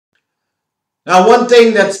Now, one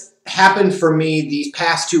thing that's happened for me these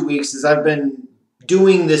past 2 weeks is I've been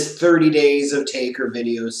doing this 30 Days of Taker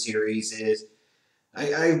video series.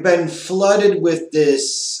 I've been flooded with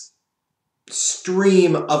this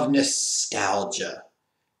stream of nostalgia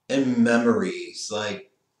and memories.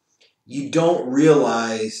 Like, you don't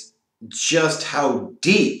realize just how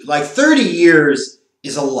deep. Like, 30 years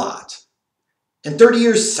is a lot. And 30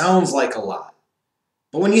 years sounds like a lot.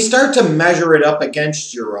 But when you start to measure it up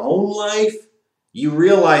against your own life, you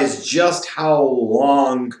realize just how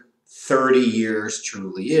long 30 years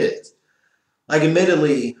truly is. Like,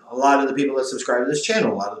 admittedly, a lot of the people that subscribe to this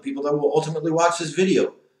channel, a lot of the people that will ultimately watch this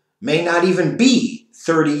video, may not even be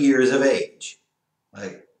 30 years of age.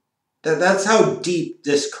 Like, that's how deep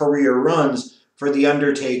this career runs for The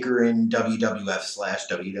Undertaker in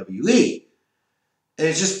WWF/WWE. And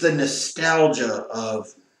it's just the nostalgia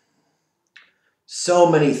of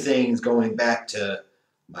so many things going back to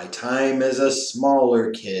my time as a smaller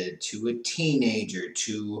kid, to a teenager,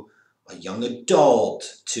 to a young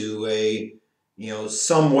adult, to a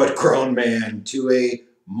somewhat grown man, to a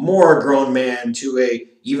more grown man, to a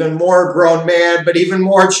even more grown man, but even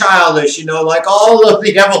more childish, like all of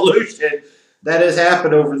the evolution that has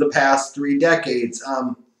happened over the past 3 decades.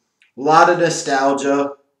 A lot of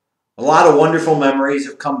nostalgia, a lot of wonderful memories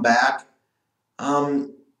have come back.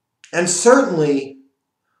 And certainly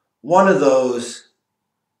one of those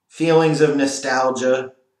feelings of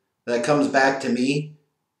nostalgia that comes back to me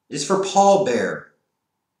is for Paul Bearer.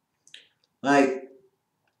 Like,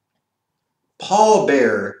 Paul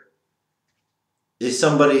Bearer is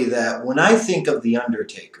somebody that when I think of The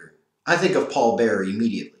Undertaker, I think of Paul Bearer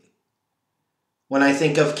immediately. When I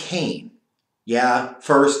think of Kane, yeah,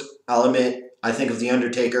 first, I'll admit, I think of The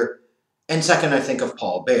Undertaker, and second, I think of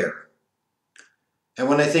Paul Bearer. And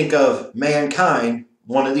when I think of Mankind,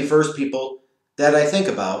 one of the first people that I think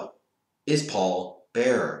about is Paul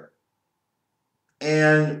Bearer.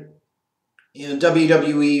 And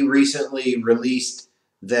WWE recently released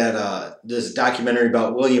that this documentary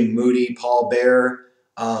about William Moody, Paul Bearer.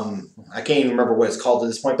 I can't even remember what it's called at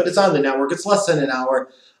this point, but it's on the network. It's less than an hour.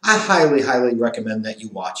 I highly, highly recommend that you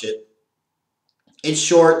watch it. It's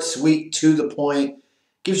short, sweet, to the point,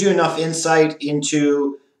 gives you enough insight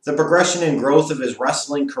into the progression and growth of his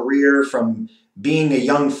wrestling career from being a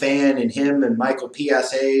young fan and him and Michael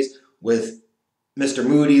P.S.Hayes with Mr.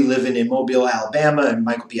 Moody living in Mobile, Alabama, and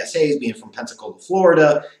Michael P.S.Hayes being from Pensacola,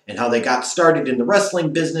 Florida, and how they got started in the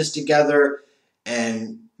wrestling business together,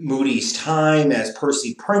 and Moody's time as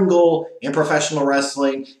Percy Pringle in professional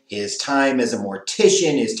wrestling, his time as a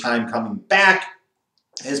mortician, his time coming back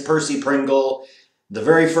as Percy Pringle. The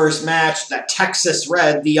very first match that Texas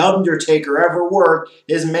Red, The Undertaker, ever worked,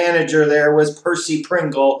 his manager there was Percy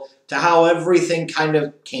Pringle, to how everything kind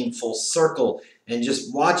of came full circle. And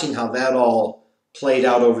just watching how that all played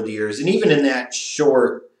out over the years. And even in that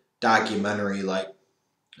short documentary, like,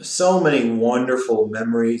 so many wonderful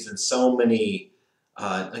memories and so many,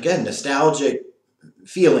 again, nostalgic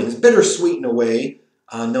feelings, bittersweet in a way,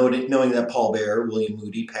 knowing that Paul Bearer, William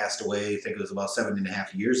Moody, passed away, I think it was about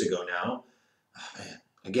 7.5 years ago now. Oh, man.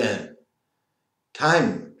 Again,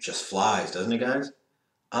 time just flies, doesn't it, guys?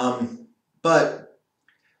 But,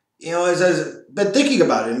 as I've been thinking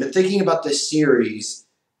about it, and been thinking about this series,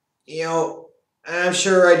 I'm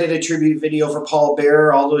sure I did a tribute video for Paul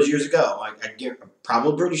Bearer all those years ago. I'm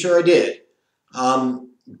probably pretty sure I did.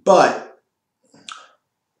 But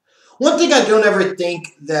one thing I don't ever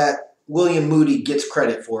think that William Moody gets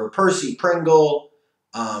credit for, Percy Pringle,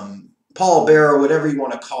 Paul Bearer, whatever you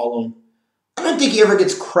want to call him, I don't think he ever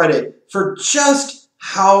gets credit for just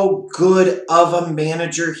how good of a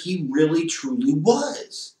manager he really truly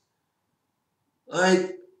was.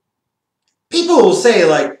 Like, people will say,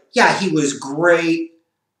 like, yeah, he was great.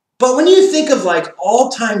 But when you think of, like,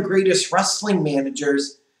 all-time greatest wrestling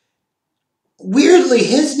managers, weirdly,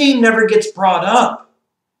 his name never gets brought up.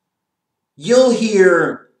 You'll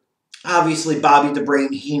hear, obviously, Bobby the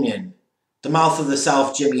Brain Heenan, the Mouth of the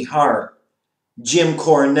South Jimmy Hart, Jim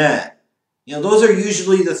Cornette. Those are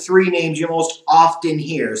usually the three names you most often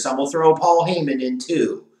hear. Some will throw Paul Heyman in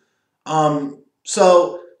too.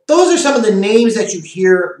 So those are some of the names that you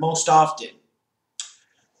hear most often.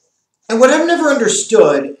 And what I've never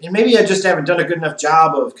understood, and maybe I just haven't done a good enough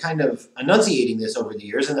job of kind of enunciating this over the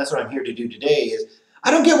years, and that's what I'm here to do today, is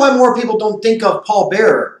I don't get why more people don't think of Paul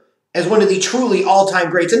Bearer as one of the truly all-time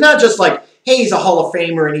greats. And not just like, hey, he's a Hall of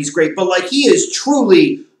Famer and he's great, but like he is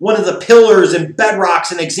truly one of the pillars and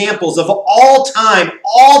bedrocks and examples of all-time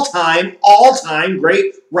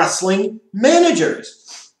great wrestling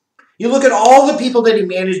managers. You look at all the people that he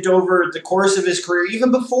managed over the course of his career, even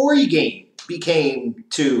before he became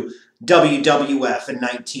to WWF in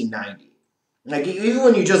 1990. Like, even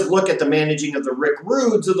when you just look at the managing of the Rick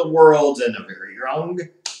Rudes of the world and a very young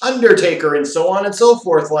Undertaker and so on and so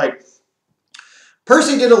forth, like,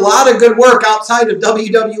 Percy did a lot of good work outside of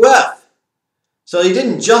WWF. So he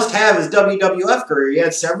didn't just have his WWF career. He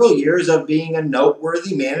had several years of being a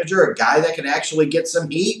noteworthy manager, a guy that could actually get some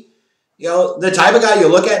heat. You know, the type of guy you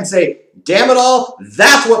look at and say, damn it all,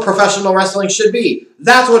 that's what professional wrestling should be.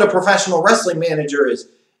 That's what a professional wrestling manager is.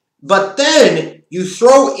 But then you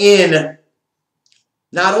throw in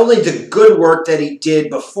not only the good work that he did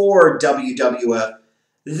before WWF,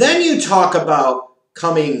 then you talk about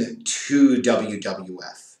coming to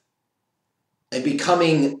WWF and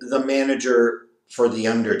becoming the manager for The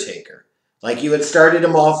Undertaker. Like, you had started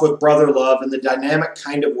him off with Brother Love and the dynamic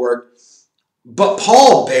kind of worked. But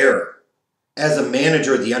Paul Bearer, as a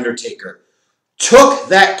manager of The Undertaker, took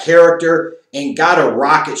that character and got a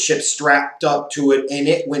rocket ship strapped up to it, and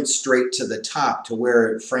it went straight to the top to where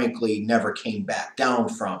it, frankly, never came back down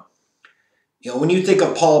from. You know, when you think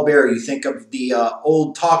of Paul Bearer, you think of the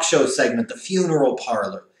old talk show segment, The Funeral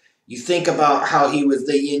Parlor. You think about how he was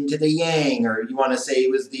the yin to the yang, or you want to say he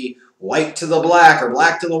was the white to the black, or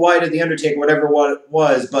black to the white of The Undertaker, whatever it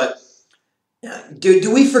was. But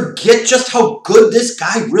do we forget just how good this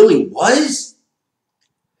guy really was?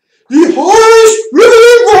 The Horace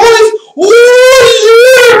really was!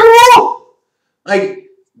 Oh, yeah! Like,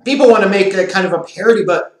 people want to make that kind of a parody,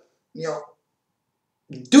 but, you know,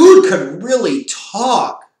 dude could really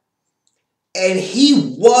talk. And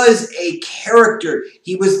he was a character.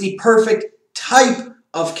 He was the perfect type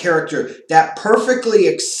of character that perfectly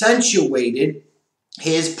accentuated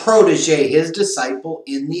his protege, his disciple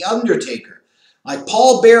in The Undertaker. Like,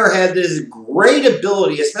 Paul Bearer had this great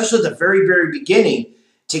ability, especially at the very, very beginning,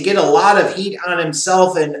 to get a lot of heat on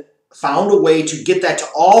himself and found a way to get that to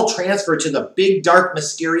all transfer to the big, dark,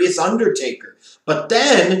 mysterious Undertaker. But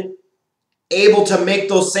then able to make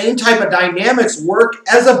those same type of dynamics work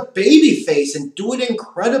as a babyface and do it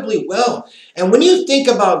incredibly well. And when you think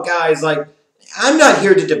about guys like, I'm not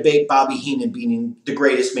here to debate Bobby Heenan being the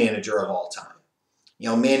greatest manager of all time. You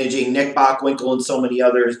know, managing Nick Bockwinkel and so many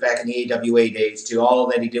others back in the AWA days, to all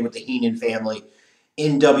that he did with the Heenan family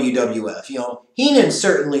in WWF. You know, Heenan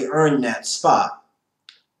certainly earned that spot.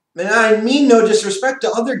 And I mean no disrespect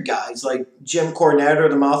to other guys like Jim Cornette or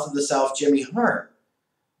the Mouth of the South, Jimmy Hart.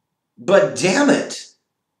 But damn it,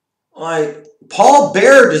 like, Paul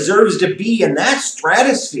Bearer deserves to be in that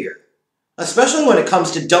stratosphere. Especially when it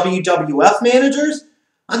comes to WWF managers.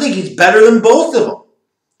 I think he's better than both of them.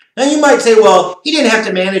 Now you might say, well, he didn't have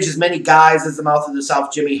to manage as many guys as the Mouth of the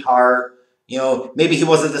South, Jimmy Hart. You know, maybe he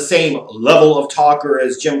wasn't the same level of talker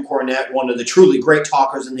as Jim Cornette, one of the truly great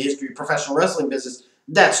talkers in the history of professional wrestling business.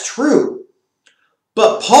 That's true.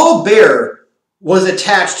 But Paul Bearer was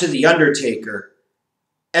attached to The Undertaker.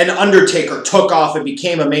 And Undertaker took off and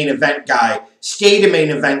became a main event guy, stayed a main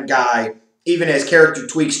event guy, even as character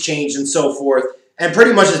tweaks changed and so forth, and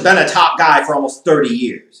pretty much has been a top guy for almost 30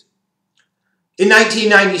 years. In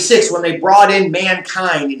 1996, when they brought in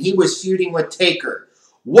Mankind and he was feuding with Taker,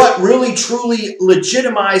 what really truly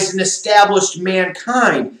legitimized and established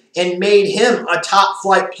Mankind and made him a top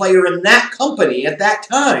flight player in that company at that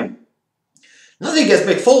time? Nothing against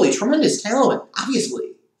Mick Foley, tremendous talent, obviously.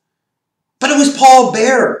 But it was Paul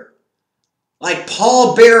Bearer. Like,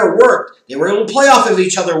 Paul Bearer worked. They were able to play off of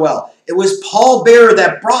each other well. It was Paul Bearer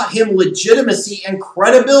that brought him legitimacy and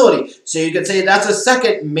credibility. So you could say that's a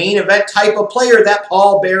second main event type of player that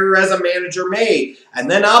Paul Bearer as a manager made. And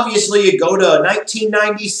then obviously you go to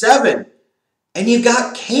 1997 and you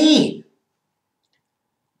got Kane.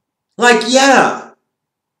 Like, yeah,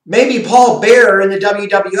 maybe Paul Bearer in the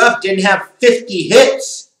WWF didn't have 50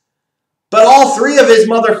 hits. But all three of his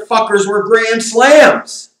motherfuckers were grand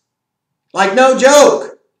slams. Like, no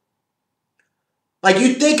joke. Like,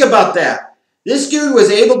 you think about that. This dude was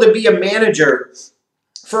able to be a manager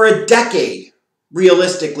for a decade,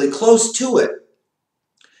 realistically, close to it.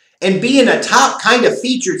 And be in a top kind of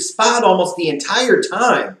featured spot almost the entire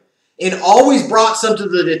time. And always brought something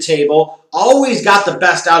to the table, always got the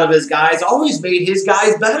best out of his guys, always made his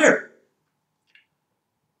guys better.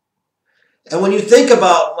 And when you think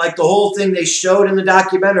about, like, the whole thing they showed in the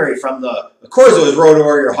documentary from the, of course it was Road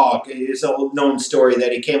Warrior Hawk. It's an old known story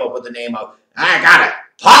that he came up with the name of, I got it,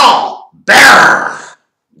 Paul Bearer.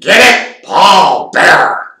 Get it? Paul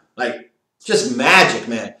Bearer. Like, it's just magic,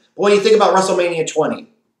 man. But when you think about WrestleMania 20,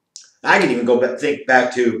 I can even go back, think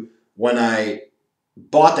back to when I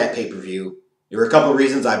bought that pay-per-view. There were a couple of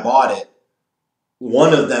reasons I bought it.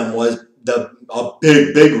 One of them was, a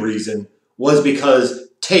big reason, was because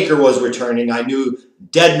Taker was returning. I knew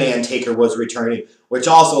Deadman Taker was returning, which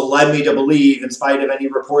also led me to believe, in spite of any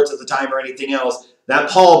reports at the time or anything else, that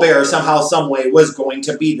Paul Bearer somehow, someway was going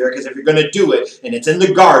to be there. Because if you're going to do it, and it's in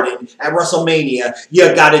the Garden at WrestleMania,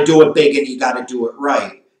 you got to do it big and you got to do it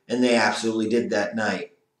right. And they absolutely did that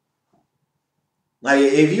night. Like,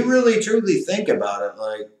 if you really truly think about it,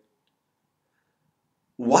 like,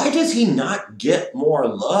 why does he not get more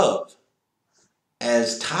love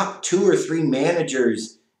as top 2 or 3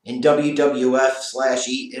 managers in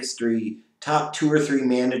WWF/E history, top 2 or 3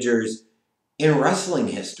 managers in wrestling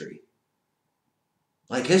history?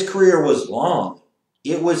 Like, his career was long.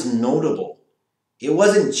 It was notable. It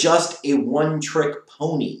wasn't just a one-trick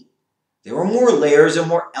pony. There were more layers and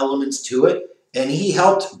more elements to it, and he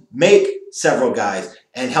helped make several guys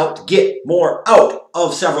and helped get more out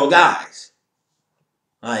of several guys.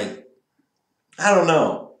 Like, I don't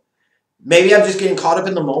know. Maybe I'm just getting caught up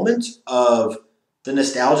in the moment of the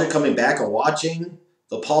nostalgia coming back and watching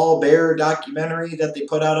the Paul Bearer documentary that they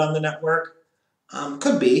put out on the network.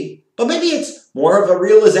 Could be. But maybe it's more of a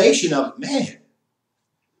realization of, man,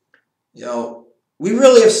 you know, we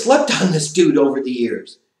really have slept on this dude over the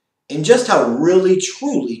years. And just how really,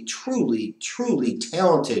 truly, truly, truly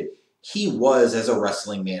talented he was as a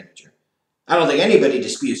wrestling manager. I don't think anybody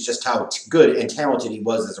disputes just how good and talented he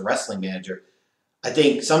was as a wrestling manager. I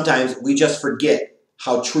think sometimes we just forget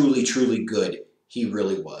how truly, truly good he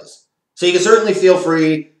really was. So you can certainly feel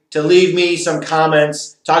free to leave me some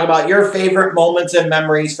comments. Talk about your favorite moments and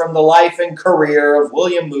memories from the life and career of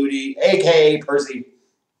William Moody, a.k.a. Percy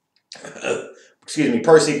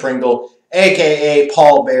Pringle, a.k.a.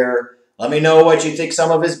 Paul Bearer. Let me know what you think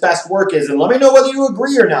some of his best work is, and let me know whether you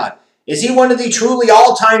agree or not. Is he one of the truly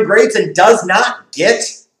all-time greats and does not get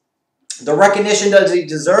the recognition that he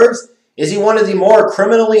deserves? Is he one of the more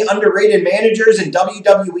criminally underrated managers in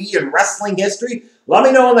WWE and wrestling history? Let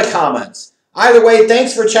me know in the comments. Either way,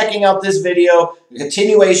 thanks for checking out this video. A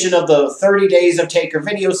continuation of the 30 Days of Taker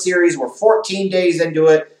video series. We're 14 days into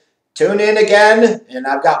it. Tune in again, and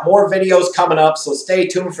I've got more videos coming up, so stay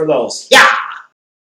tuned for those. Yeah!